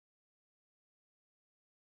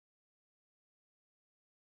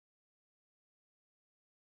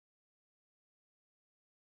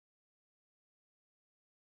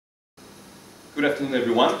Good afternoon,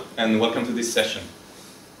 everyone, and welcome to this session.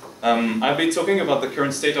 I'll be talking about the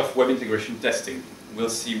current state of web integration testing. We'll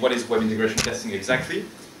see what is web integration testing exactly,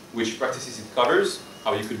 which practices it covers,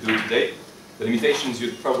 how you could do it today, the limitations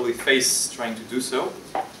you'd probably face trying to do so,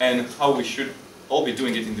 and how we should all be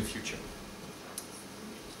doing it in the future.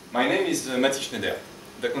 My name is Matti Schneider.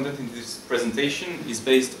 The content in this presentation is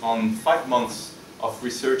based on 5 months of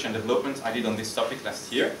research and development I did on this topic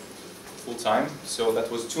last year, full-time. So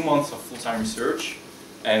that was 2 months of full-time research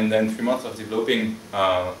and then 3 months of developing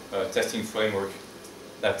a testing framework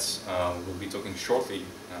that we'll be talking shortly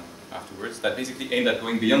afterwards, that basically aimed at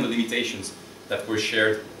going beyond the limitations that were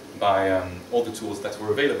shared by all the tools that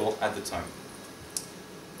were available at the time.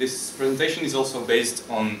 This presentation is also based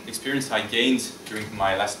on experience I gained during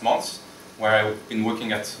my last months, where I've been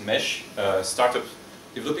working at Mesh, a startup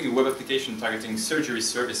developing a web application targeting surgery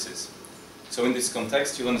services. So in this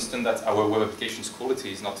context, you'll understand that our web application's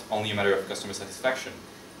quality is not only a matter of customer satisfaction,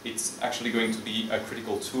 it's actually going to be a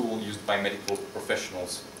critical tool used by medical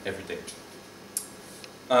professionals every day.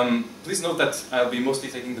 Please note that I'll be mostly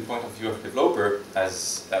taking the point of view of a developer,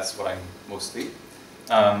 as that's what I'm mostly.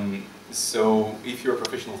 So if you're a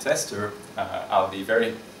professional tester, I'll be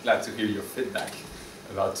very glad to hear your feedback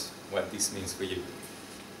about what this means for you.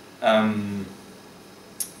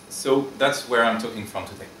 So that's where I'm talking from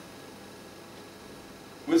today.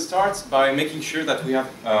 We'll start by making sure that we have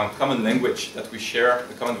a common language, that we share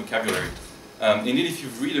a common vocabulary. Indeed, if you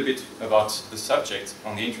read a bit about the subject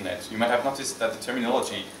on the internet, you might have noticed that the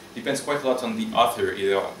terminology depends quite a lot on the author,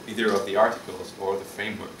 either of the articles or the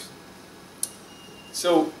frameworks.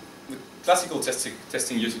 So, the classical testing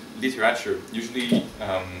literature usually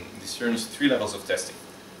discerns 3 levels of testing.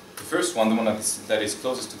 The first one, the one that is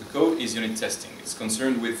closest to the code, is unit testing. It's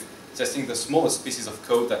concerned with testing the smallest pieces of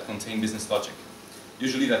code that contain business logic.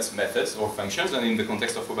 Usually that's methods or functions, and in the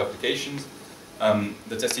context of web applications,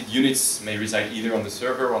 the tested units may reside either on the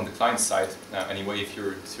server or on the client side. Anyway, if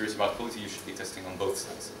you're serious about quality, you should be testing on both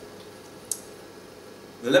sides.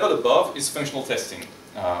 The level above is functional testing.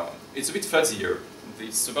 It's a bit fuzzier.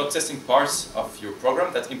 It's about testing parts of your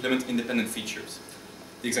program that implement independent features.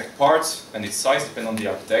 The exact part and its size depend on the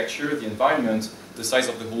architecture, the environment, the size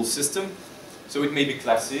of the whole system. So it may be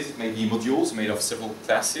classes, it may be modules made of several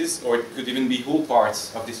classes, or it could even be whole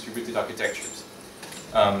parts of distributed architectures.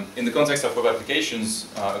 In the context of web applications,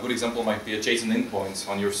 a good example might be a JSON endpoint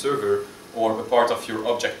on your server or a part of your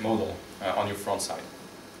object model on your front side.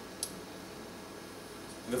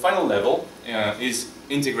 The final level is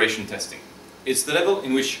integration testing. It's the level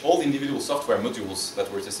in which all the individual software modules that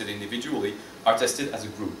were tested individually are tested as a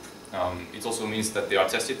group. It also means that they are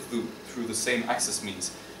tested through the same access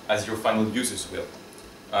means as your final users will.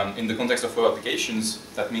 In the context of web applications,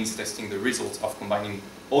 that means testing the result of combining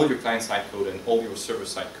all your client-side code and all your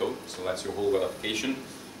server-side code, so that's your whole web application,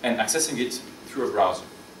 and accessing it through a browser.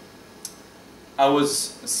 I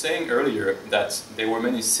was saying earlier that there were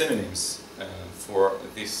many synonyms for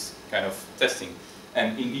this kind of testing,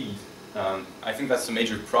 and indeed, I think that's a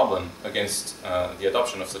major problem against the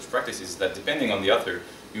adoption of such practices, that depending on the author,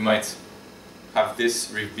 you might have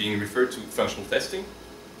this being referred to functional testing.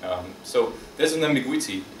 So there's an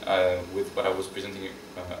ambiguity with what I was presenting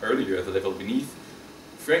earlier, the level beneath.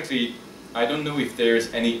 Frankly, I don't know if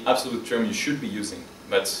there's any absolute term you should be using,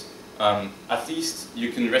 but at least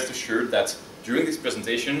you can rest assured that during this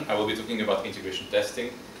presentation I will be talking about integration testing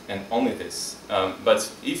and only this.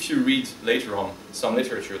 But if you read later on some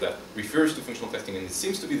literature that refers to functional testing and it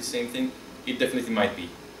seems to be the same thing, it definitely might be.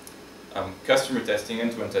 Customer testing,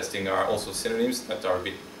 end-to-end testing are also synonyms that are a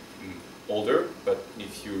bit older, but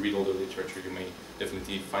if you read older literature you may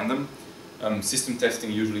definitely find them. System testing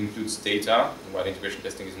usually includes data, while integration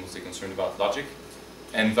testing is mostly concerned about logic.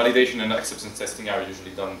 And validation and acceptance testing are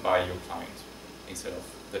usually done by your client instead of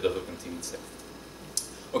the development team itself.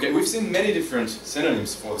 Okay, we've seen many different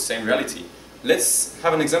synonyms for the same reality. Let's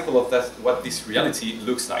have an example of that, what this reality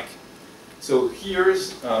looks like. So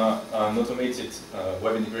here's an automated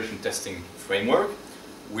web integration testing framework.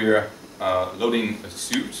 We're loading a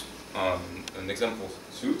suite, an example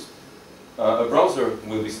suite. A browser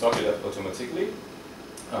will be started up automatically.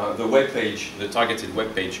 The web page, the targeted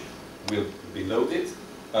web page, will be loaded.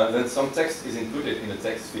 Then some text is included in the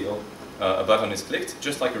text field. A button is clicked,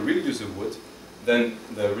 just like a real user would. Then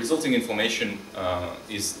the resulting information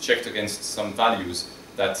is checked against some values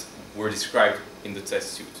that were described in the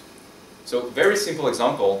test suite. So very simple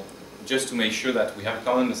example, just to make sure that we have a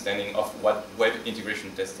common understanding of what web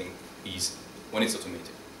integration testing is when it's automated.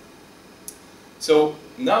 So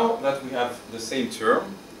now that we have the same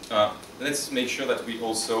term, let's make sure that we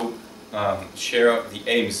also share the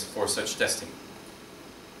aims for such testing.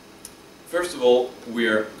 First of all,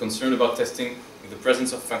 we're concerned about testing the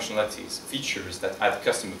presence of functionalities, features that add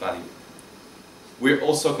customer value. We're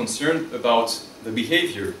also concerned about the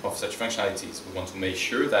behavior of such functionalities. We want to make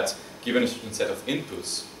sure that, given a certain set of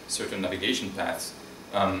inputs, certain navigation paths,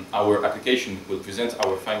 our application will present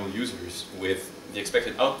our final users with the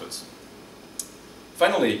expected outputs.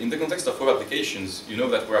 Finally, in the context of web applications, you know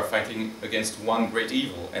that we are fighting against one great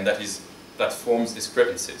evil, and that is platforms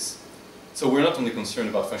discrepancies. So we're not only concerned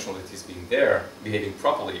about functionalities being there, behaving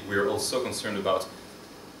properly, we're also concerned about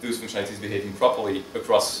those functionalities behaving properly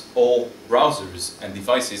across all browsers and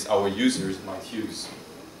devices our users might use.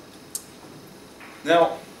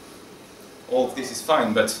 Now, all of this is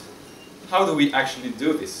fine, but how do we actually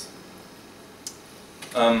do this?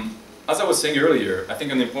 As I was saying earlier, I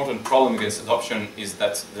think an important problem against adoption is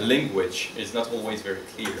that the language is not always very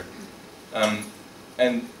clear.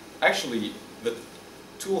 And actually, the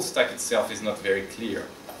tool stack itself is not very clear.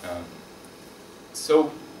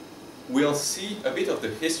 So we'll see a bit of the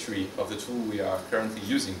history of the tool we are currently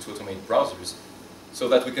using to automate browsers so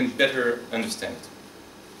that we can better understand it.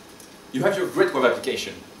 You have your great web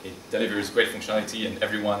application. It delivers great functionality and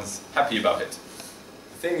everyone's happy about it.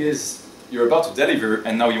 The thing is, you're about to deliver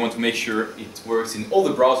and now you want to make sure it works in all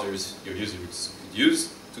the browsers your users could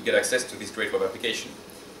use to get access to this great web application.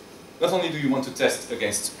 Not only do you want to test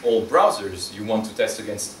against all browsers, you want to test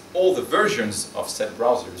against all the versions of said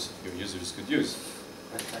browsers your users could use.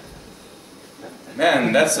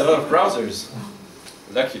 Man, that's a lot of browsers.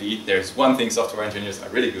 Luckily, there's one thing software engineers are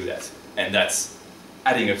really good at, and that's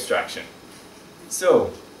adding abstraction.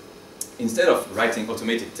 So, instead of writing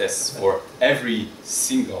automated tests for every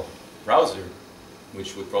single browser,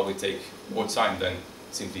 which would probably take more time than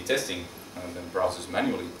simply testing than browsers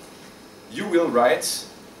manually, you will write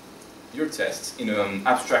your tests in an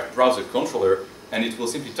abstract browser controller, and it will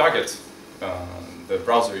simply target the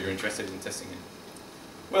browser you're interested in testing in.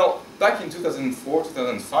 Well, back in 2004,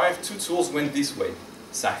 2005, two tools went this way,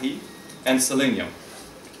 Sahi and Selenium.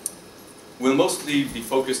 We'll mostly be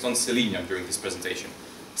focused on Selenium during this presentation.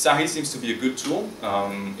 Sahi seems to be a good tool.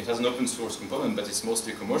 It has an open source component, but it's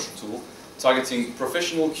mostly a commercial tool targeting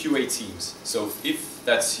professional QA teams. So if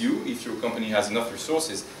that's you, if your company has enough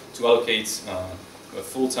resources to allocate a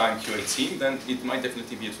full-time QA team, then it might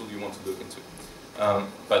definitely be a tool you want to look into.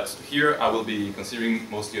 But here I will be considering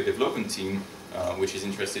mostly a development team which is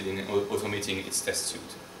interested in automating its test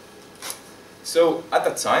suite. So at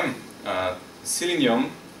that time,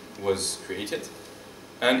 Selenium was created,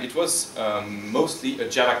 and it was mostly a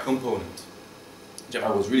Java component.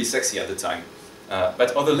 Java was really sexy at the time,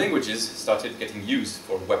 but other languages started getting used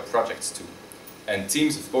for web projects too. And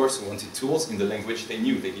teams, of course, wanted tools in the language they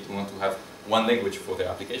knew. They didn't want to have one language for their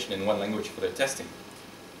application and one language for their testing.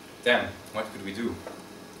 Then, what could we do?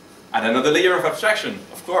 Add another layer of abstraction,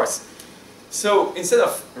 of course. So instead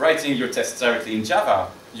of writing your tests directly in Java,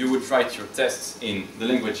 you would write your tests in the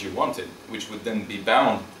language you wanted, which would then be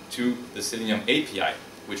bound to the Selenium API,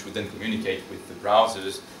 which would then communicate with the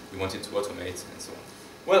browsers you wanted to automate and so on.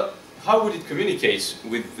 Well, how would it communicate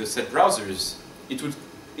with the set browsers? It would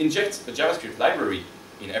inject a JavaScript library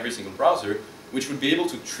in every single browser, which would be able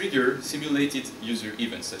to trigger simulated user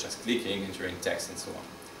events, such as clicking, entering text, and so on.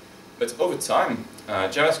 But over time,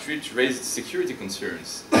 JavaScript raised security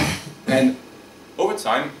concerns. And over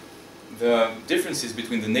time, the differences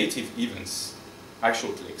between the native events,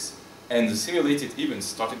 actual clicks, and the simulated events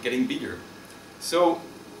started getting bigger. So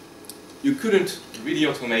you couldn't really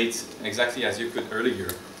automate exactly as you could earlier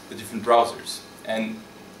the different browsers. And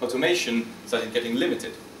automation started getting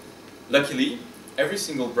limited. Luckily, every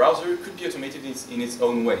single browser could be automated in its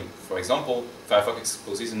own way. For example, Firefox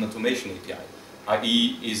exposes an automation API.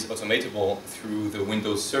 IE is automatable through the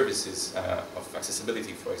Windows services of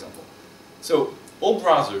accessibility, for example. So all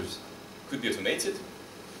browsers could be automated,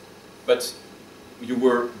 but you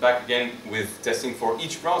were back again with testing for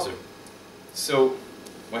each browser. So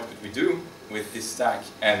what could we do with this stack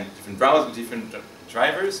and different browsers, different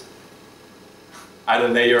drivers? Add a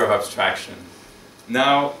layer of abstraction.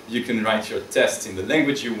 Now you can write your tests in the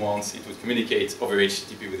language you want. It would communicate over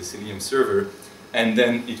HTTP with the Selenium server, and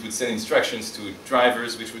then it would send instructions to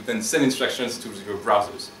drivers, which would then send instructions to your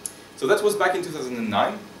browsers. So that was back in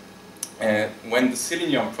 2009, when the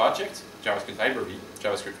Selenium project, JavaScript library,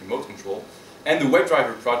 JavaScript remote control, and the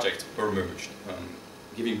WebDriver project were merged,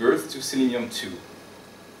 giving birth to Selenium 2.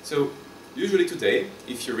 So usually today,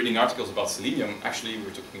 if you're reading articles about Selenium, actually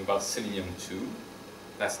we're talking about Selenium 2.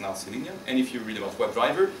 That's now Selenium. And if you read about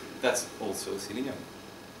WebDriver, that's also Selenium.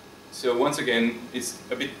 So once again, it's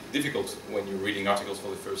a bit difficult when you're reading articles for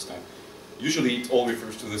the first time. Usually it all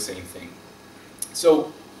refers to the same thing.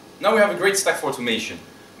 So now we have a great stack for automation.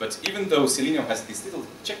 But even though Selenium has this little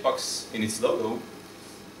checkbox in its logo,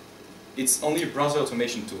 it's only a browser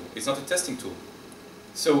automation tool. It's not a testing tool.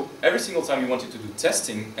 So every single time you wanted to do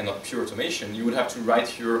testing and not pure automation, you would have to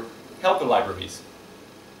write your helper libraries.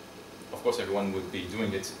 Of course, everyone would be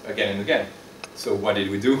doing it again and again. So what did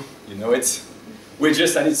we do? You know it. We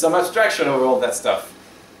just added some abstraction over all that stuff.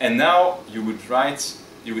 And now you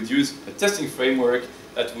would use a testing framework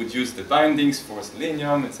that would use the bindings for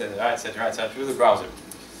Selenium, etc., etc., etc., through the browser.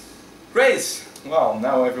 Great! Well,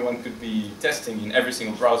 now everyone could be testing in every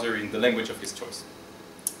single browser in the language of his choice.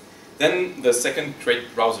 Then the second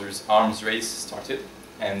great browsers arms race started,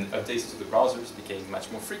 and updates to the browsers became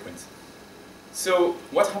much more frequent. So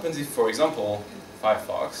what happens if, for example,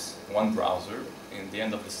 Firefox, one browser, in the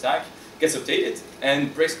end of the stack, gets updated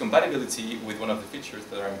and breaks compatibility with one of the features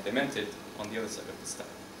that are implemented on the other side of the stack?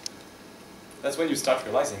 That's when you start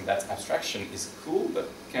realizing that abstraction is cool, but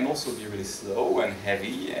can also be really slow and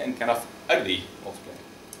heavy and kind of ugly altogether.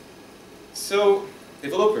 So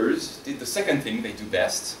developers did the second thing they do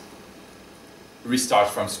best: restart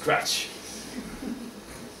from scratch.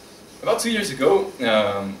 About 2 years ago,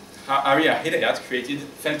 Arya Hidayat created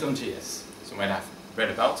Phantom.js. So you might have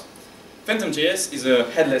read about. Phantom.js is a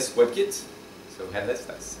headless WebKit. So headless,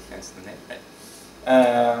 that's hence the name,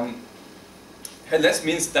 right? Headless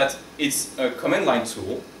means that it's a command line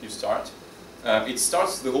tool you start. It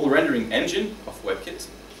starts the whole rendering engine of WebKit,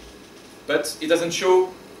 but it doesn't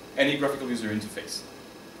show any graphical user interface.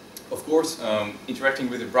 Of course, interacting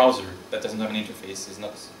with a browser that doesn't have an interface is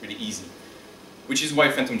not really easy, which is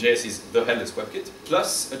why Phantom.js is the headless WebKit,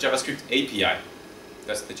 plus a JavaScript API,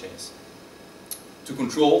 that's the JS, to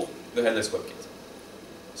control the headless WebKit.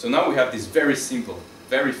 So now we have this very simple,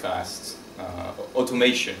 very fast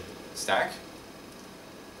automation stack,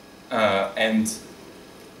 and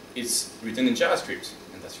it's written in JavaScript,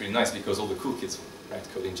 and that's really nice because all the cool kids write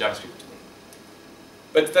code in JavaScript.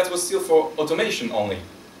 But that was still for automation only.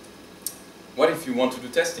 What if you want to do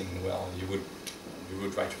testing? Well, you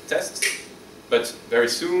would write your tests, but very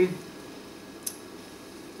soon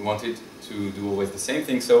we wanted to do always the same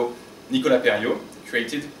thing. So Nicolas Perriot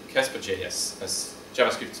created Casper.js as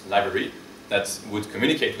JavaScript library that would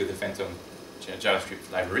communicate with the Phantom JavaScript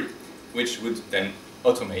library, which would then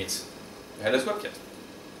automate the headless WebKit.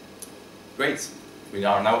 Great. We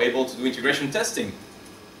are now able to do integration testing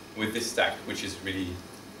with this stack, which is really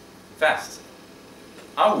fast.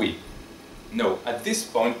 Are we? No. At this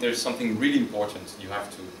point, there's something really important you have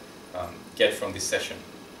to get from this session.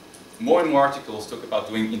 More and more articles talk about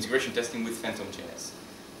doing integration testing with Phantom.js.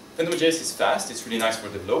 Phantom.js is fast, it's really nice for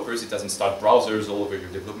developers, it doesn't start browsers all over your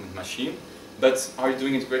development machine. But are you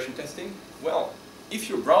doing integration testing? Well, if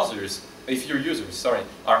your users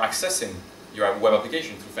are accessing your web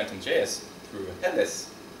application through Phantom.js, through a headless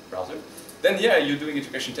browser, then yeah, you're doing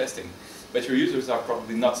integration testing. But your users are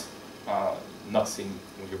probably not seeing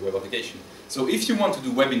your web application. So if you want to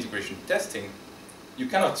do web integration testing, you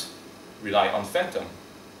cannot rely on Phantom,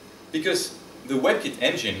 because the WebKit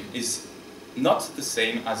engine is not the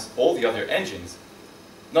same as all the other engines.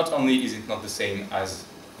 Not only is it not the same as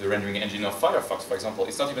the rendering engine of Firefox, for example,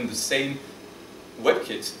 it's not even the same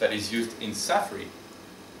WebKit that is used in Safari.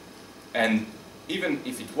 And even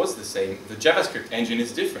if it was the same, the JavaScript engine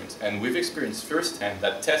is different. And we've experienced firsthand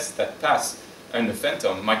that tests that pass in the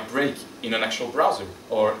Phantom might break in an actual browser,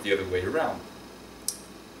 or the other way around.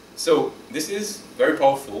 So this is very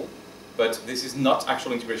powerful, but this is not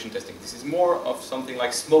actual integration testing. This is more of something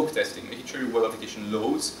like smoke testing, making sure your web application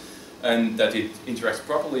loads and that it interacts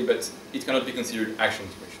properly, but it cannot be considered actual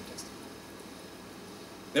integration testing.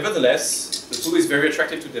 Nevertheless, the tool is very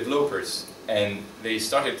attractive to developers, and they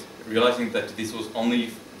started realizing that this was only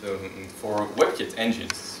for WebKit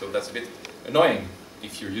engines, so that's a bit annoying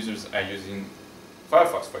if your users are using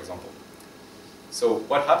Firefox, for example. So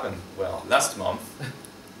what happened? Well, last month,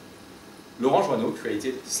 Laurent Joanneau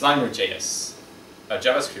created Slimer.js, a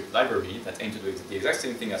JavaScript library that aimed to do the exact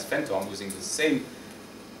same thing as Phantom using the same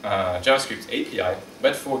JavaScript API,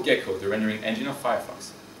 but for Gecko, the rendering engine of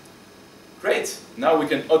Firefox. Great! Now we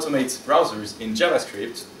can automate browsers in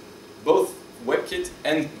JavaScript, both WebKit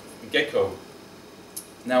and Gecko.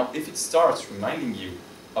 Now, if it starts reminding you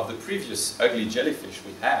of the previous ugly jellyfish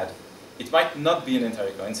we had, it might not be an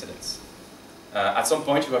entire coincidence. At some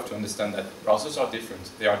point, you have to understand that browsers are different.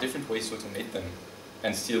 There are different ways to automate them,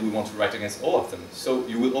 and still we want to write against all of them. So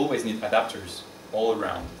you will always need adapters all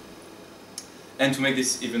around. And to make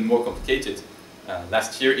this even more complicated,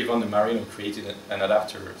 last year, Yvonne de Marino created an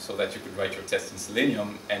adapter so that you could write your tests in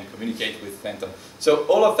Selenium and communicate with Phantom. So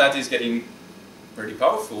all of that is getting pretty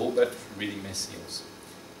powerful, but really messy also.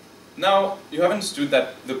 Now, you have understood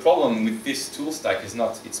that the problem with this tool stack is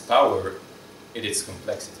not its power, it is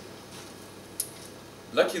complexity.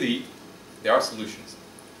 Luckily, there are solutions.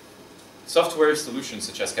 Software solutions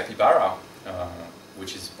such as Capybara,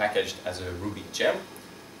 which is packaged as a Ruby gem,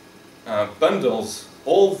 bundles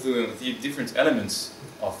all the different elements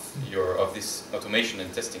of this automation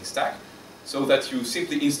and testing stack so that you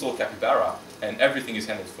simply install Capybara and everything is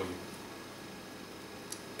handled for you.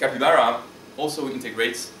 Capybara also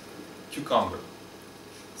integrates Cucumber.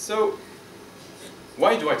 So,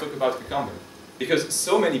 why do I talk about Cucumber? Because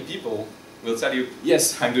so many people will tell you,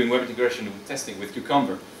 yes, I'm doing web integration testing with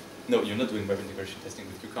Cucumber. No, you're not doing web integration testing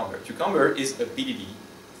with Cucumber. Cucumber is a BDD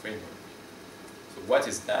framework. So what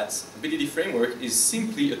is that? A BDD framework is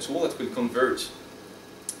simply a tool that will convert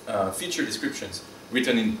feature descriptions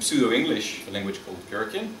written in pseudo-English, a language called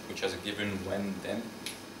Gherkin, which has a given, when, then,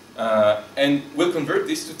 and will convert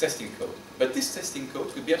this to testing code. But this testing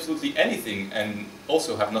code could be absolutely anything and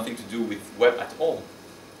also have nothing to do with web at all.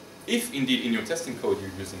 If indeed in your testing code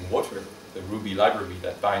you're using Water, the Ruby library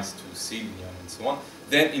that binds to Selenium and so on,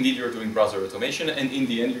 then indeed you're doing browser automation, and in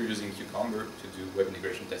the end you're using Cucumber to do web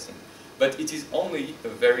integration testing. But it is only a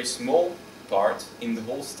very small part in the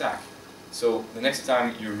whole stack. So the next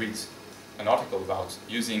time you read an article about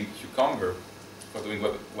using Cucumber for doing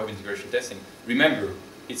web integration testing, remember,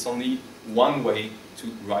 it's only one way to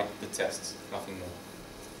write the tests, nothing more.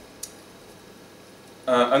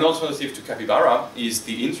 An alternative to Capybara is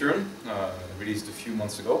the Intern, released a few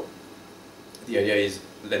months ago. The idea is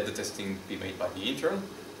let the testing be made by the intern.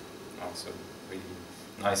 So really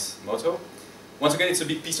nice motto. Once again, it's a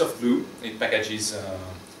big piece of glue. It packages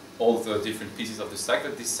all the different pieces of the stack,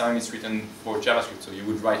 but this time it's written for JavaScript, so you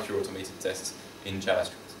would write your automated tests in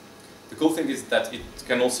JavaScript. The cool thing is that it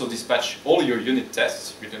can also dispatch all your unit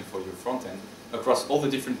tests written for your front end across all the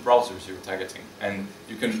different browsers you're targeting, and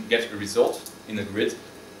you can get a result in a grid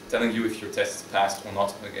telling you if your tests passed or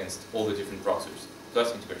not against all the different browsers,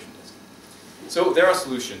 plus integration testing. So there are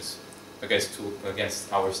solutions against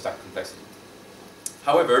our stack complexity.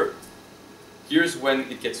 However, here's when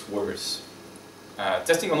it gets worse.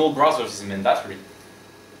 Testing on all browsers is mandatory,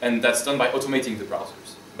 and that's done by automating the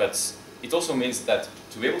browsers. But it also means that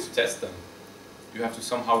to be able to test them, you have to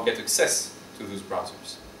somehow get access to those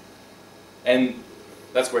browsers. And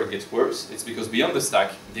that's where it gets worse. It's because beyond the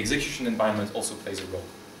stack, the execution environment also plays a role.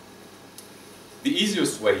 The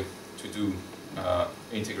easiest way to do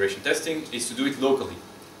integration testing is to do it locally.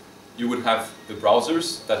 You would have the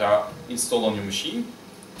browsers that are installed on your machine.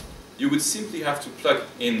 You would simply have to plug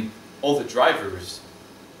in all the drivers,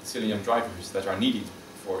 the Selenium drivers that are needed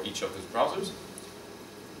for each of those browsers,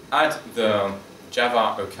 add the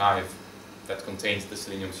Java archive that contains the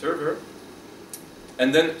Selenium server,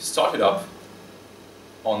 and then start it up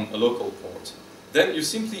on a local port. Then you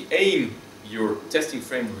simply aim your testing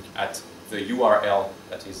framework at the URL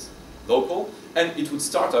that is local, and it would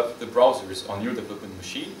start up the browsers on your development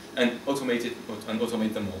machine and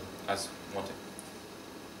automate them all as wanted.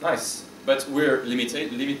 Nice, but we're limited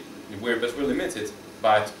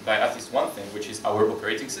by at least one thing, which is our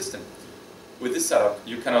operating system. With this setup,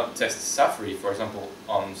 you cannot test Safari, for example,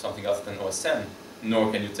 on something else than OS X,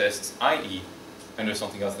 nor can you test IE under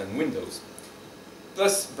something else than Windows.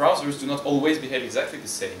 Plus, browsers do not always behave exactly the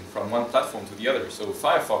same from one platform to the other, so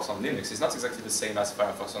Firefox on Linux is not exactly the same as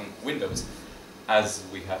Firefox on Windows, as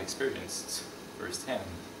we have experienced firsthand.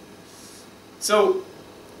 So,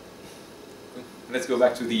 let's go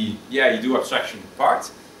back to the, you do abstraction part.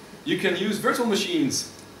 You can use virtual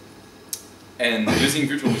machines. And using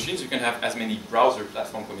virtual machines, you can have as many browser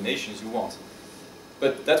platform combinations you want.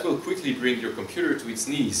 But that will quickly bring your computer to its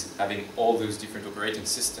knees, having all those different operating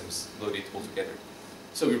systems loaded all together.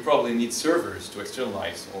 So you probably need servers to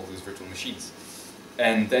externalize all those virtual machines.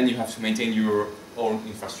 And then you have to maintain your own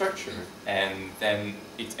infrastructure, and then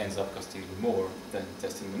it ends up costing you more than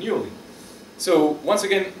testing manually. So once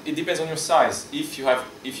again, it depends on your size. If you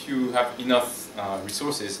have enough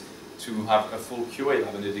resources to have a full QA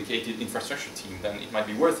lab and a dedicated infrastructure team, then it might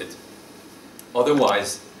be worth it.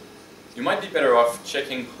 Otherwise, you might be better off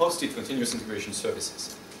checking hosted continuous integration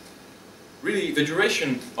services. Really, the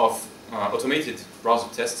duration of automated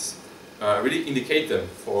browser tests really indicate them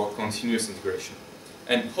for continuous integration.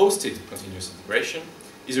 And hosted continuous integration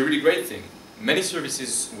is a really great thing. Many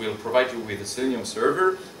services will provide you with a Selenium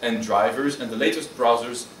server and drivers and the latest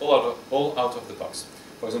browsers all out of the box.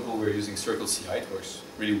 For example, we're using CircleCI, it works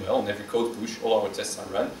really well. On every code push, all our tests are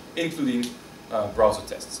run, including browser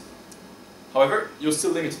tests. However, you're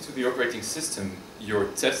still limited to the operating system your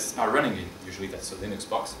tests are running in. Usually that's a Linux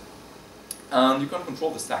box. And you can't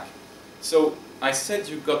control the stack. So I said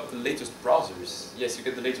you got the latest browsers. Yes, you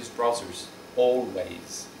get the latest browsers,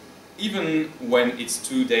 always. Even when it's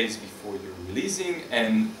 2 days before you're releasing,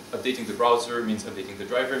 and updating the browser means updating the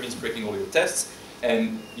driver, means breaking all your tests,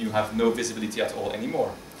 and you have no visibility at all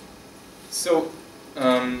anymore. So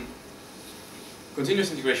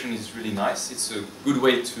continuous integration is really nice. It's a good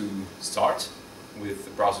way to start with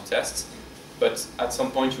the browser tests, but at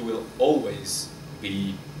some point you will always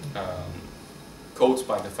be caught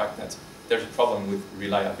by the fact that there's a problem with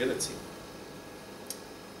reliability.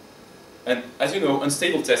 And as you know,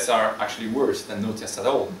 unstable tests are actually worse than no tests at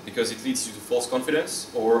all, because it leads you to false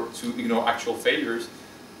confidence or to ignore actual failures.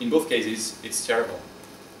 In both cases, it's terrible.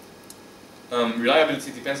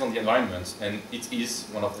 Reliability depends on the environment, and it is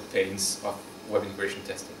one of the pains of web integration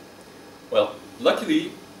testing. Well,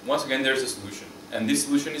 luckily, once again, there's a solution, and this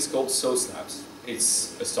solution is called SOSLabs.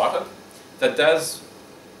 It's a startup that does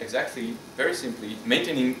exactly, very simply,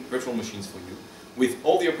 maintaining virtual machines for you with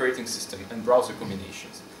all the operating system and browser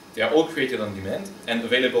combinations. They are all created on demand and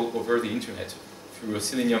available over the internet through a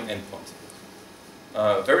Selenium endpoint.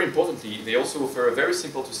 Very importantly, they also offer a very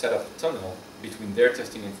simple to set up tunnel between their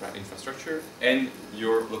testing infrastructure and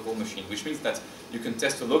your local machine, which means that you can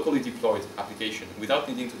test a locally deployed application without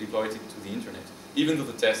needing to deploy it to the internet, even though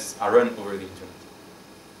the tests are run over the internet.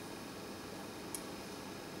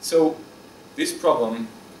 So this problem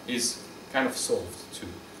is kind of solved too.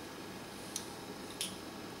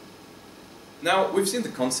 Now, we've seen the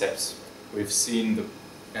concepts, we've seen the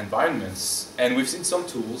environments, and we've seen some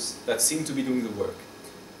tools that seem to be doing the work.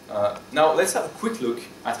 Now, let's have a quick look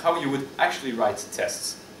at how you would actually write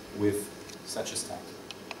tests with such a stack.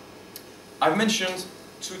 I've mentioned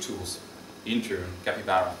two tools, Intern,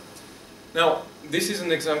 Capybara. Now, this is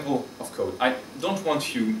an example of code. I don't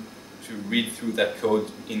want you to read through that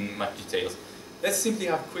code in much details. Let's simply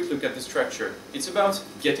have a quick look at the structure. It's about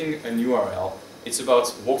getting an URL. It's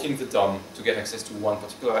about walking the DOM to get access to one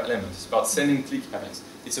particular element. It's about sending click events.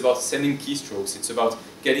 It's about sending keystrokes. It's about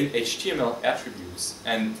getting HTML attributes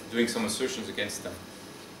and doing some assertions against them.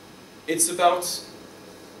 It's about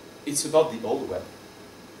the old web.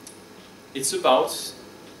 It's about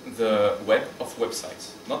the web of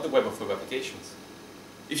websites, not the web of web applications.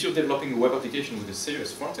 If you're developing a web application with a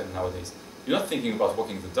serious front-end nowadays, you're not thinking about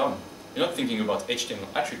walking the DOM. You're not thinking about HTML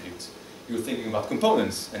attributes. You're thinking about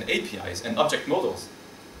components and APIs and object models.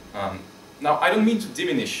 Now, I don't mean to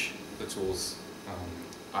diminish the tools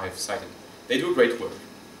I've cited. They do great work.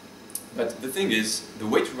 But the thing is, the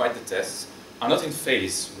way to write the tests are not in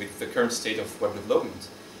phase with the current state of web development.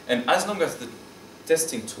 And as long as the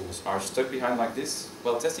testing tools are stuck behind like this,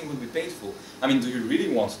 well, testing will be painful. I mean, do you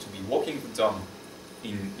really want to be walking the DOM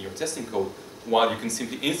in your testing code while you can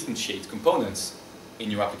simply instantiate components in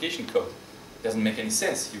your application code? It doesn't make any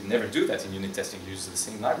sense. You never do that in unit testing. You use the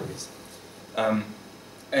same libraries.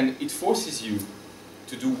 And it forces you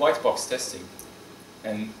to do white box testing.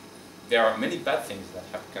 And there are many bad things that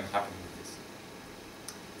can happen with this.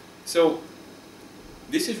 So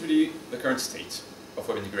this is really the current state of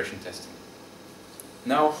web integration testing.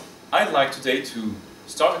 Now, I'd like today to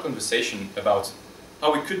start a conversation about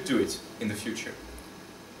how we could do it in the future.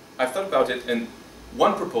 I've thought about it, and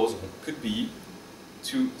one proposal could be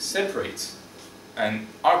to separate and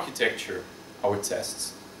architecture our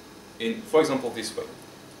tests in, for example, this way.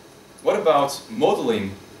 What about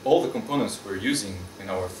modeling all the components we're using in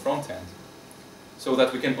our front end so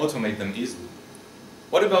that we can automate them easily?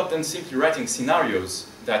 What about then simply writing scenarios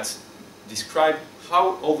that describe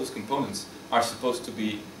how all those components are supposed to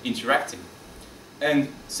be interacting, and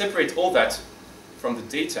separate all that from the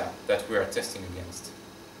data that we are testing against?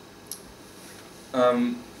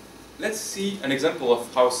 Let's see an example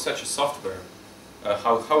of how such a software,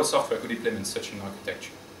 how a software could implement such an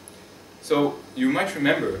architecture. So you might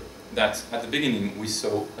remember that at the beginning we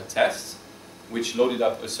saw a test which loaded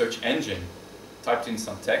up a search engine, typed in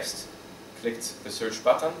some text, clicked the search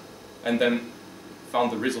button, and then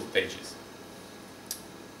found the result pages.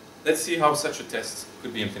 Let's see how such a test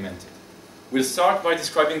could be implemented. We'll start by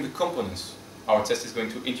describing the components our test is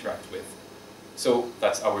going to interact with. So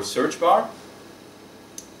that's our search bar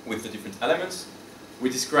with the different elements. We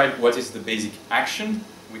describe what is the basic action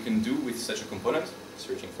we can do with such a component,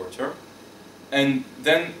 searching for a term. And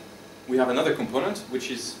then we have another component, which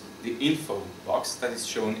is the info box that is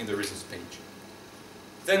shown in the results page.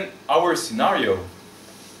 Then our scenario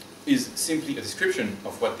is simply a description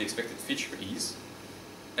of what the expected feature is,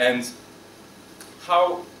 and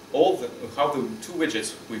how the two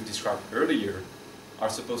widgets we've described earlier are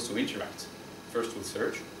supposed to interact. First we'll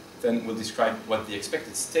search, then we'll describe what the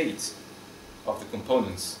expected state of the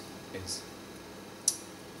components is.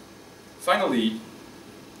 Finally,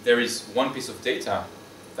 there is one piece of data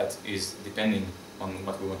that is depending on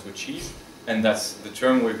what we want to achieve, and that's the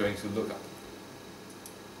term we're going to look up.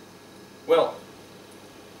 Well,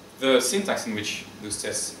 the syntax in which those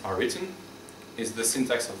tests are written is the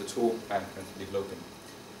syntax of the tool I'm currently developing.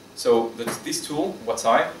 So this tool,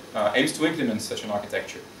 WhatI, aims to implement such an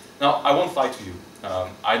architecture. Now, I won't lie to you.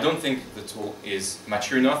 I don't think the tool is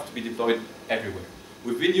mature enough to be deployed everywhere.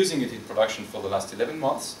 We've been using it in production for the last 11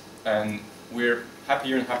 months, and we're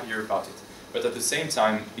happier and happier about it. But at the same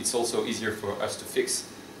time, it's also easier for us to fix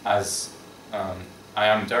as I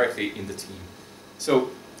am directly in the team.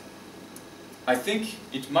 So I think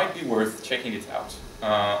it might be worth checking it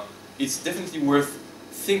out. It's definitely worth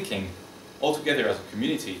thinking altogether as a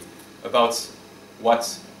community about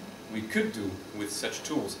what we could do with such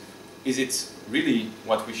tools. Is it really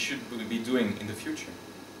what we should be doing in the future?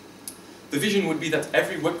 The vision would be that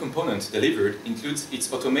every web component delivered includes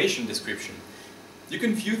its automation description. You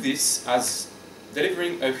can view this as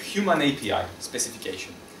delivering a human API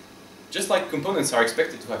specification. Just like components are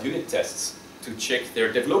expected to have unit tests to check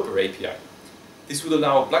their developer API, this would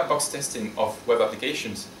allow black box testing of web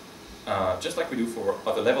applications, just like we do for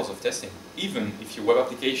other levels of testing, even if your web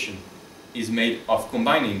application is made of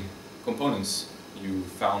combining components you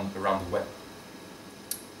found around the web.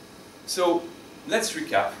 So let's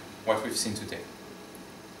recap what we've seen today.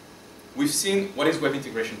 We've seen what is web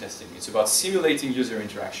integration testing. It's about simulating user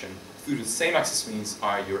interaction through the same access means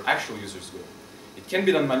your actual users will. It can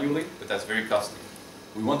be done manually, but that's very costly.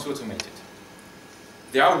 We want to automate it.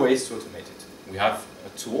 There are ways to automate it. We have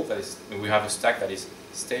a tool we have a stack that is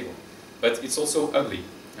stable, but it's also ugly.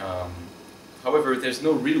 However, there's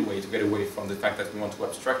no real way to get away from the fact that we want to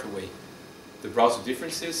abstract away the browser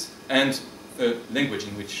differences and the language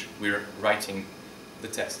in which we're writing the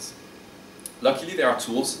tests. Luckily, there are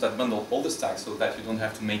tools that bundle all the stacks so that you don't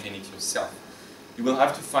have to maintain it yourself. You will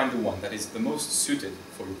have to find the one that is the most suited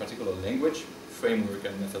for your particular language, framework,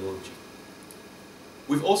 and methodology.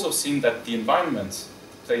 We've also seen that the environment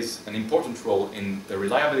plays an important role in the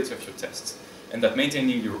reliability of your tests, and that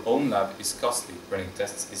maintaining your own lab is costly, running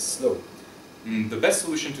tests is slow. The best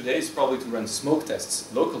solution today is probably to run smoke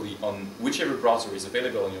tests locally on whichever browser is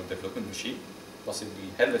available on your development machine, possibly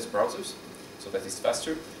headless browsers, so that it's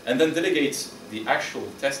faster, and then delegate the actual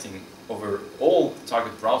testing over all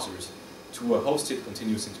target browsers to a hosted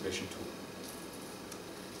continuous integration tool.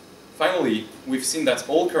 Finally, we've seen that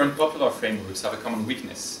all current popular frameworks have a common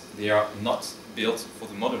weakness. They are not built for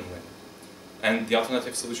the modern web, and the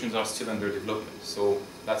alternative solutions are still under development. So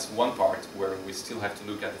that's one part where we still have to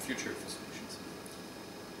look at the future for solutions.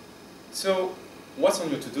 So what's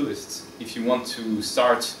on your to-do list if you want to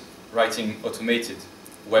start writing automated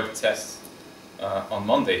web tests on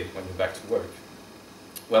Monday when you're back to work?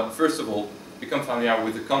 Well, first of all, become familiar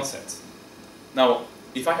with the concept. Now,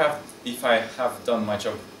 if I have done my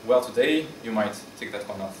job well today, you might take that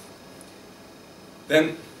one off.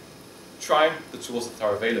 Then try the tools that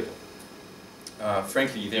are available.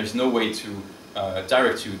 Frankly, there's no way to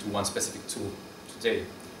direct you to one specific tool today.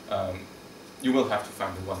 You will have to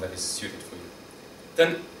find the one that is suited for you.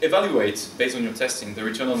 Then evaluate, based on your testing, the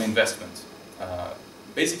return on investment.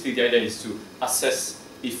 Basically, the idea is to assess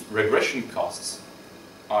if regression costs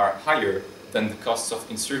are higher than the costs of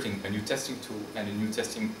inserting a new testing tool and a new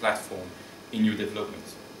testing platform in your development.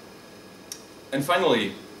 And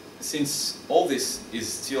finally, since all this is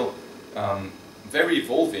still very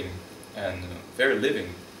evolving and very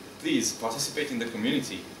living, please participate in the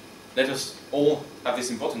community. Let us all have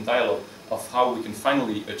this important dialogue of how we can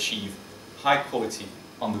finally achieve high quality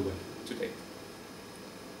on the web today.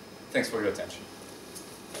 Thanks for your attention.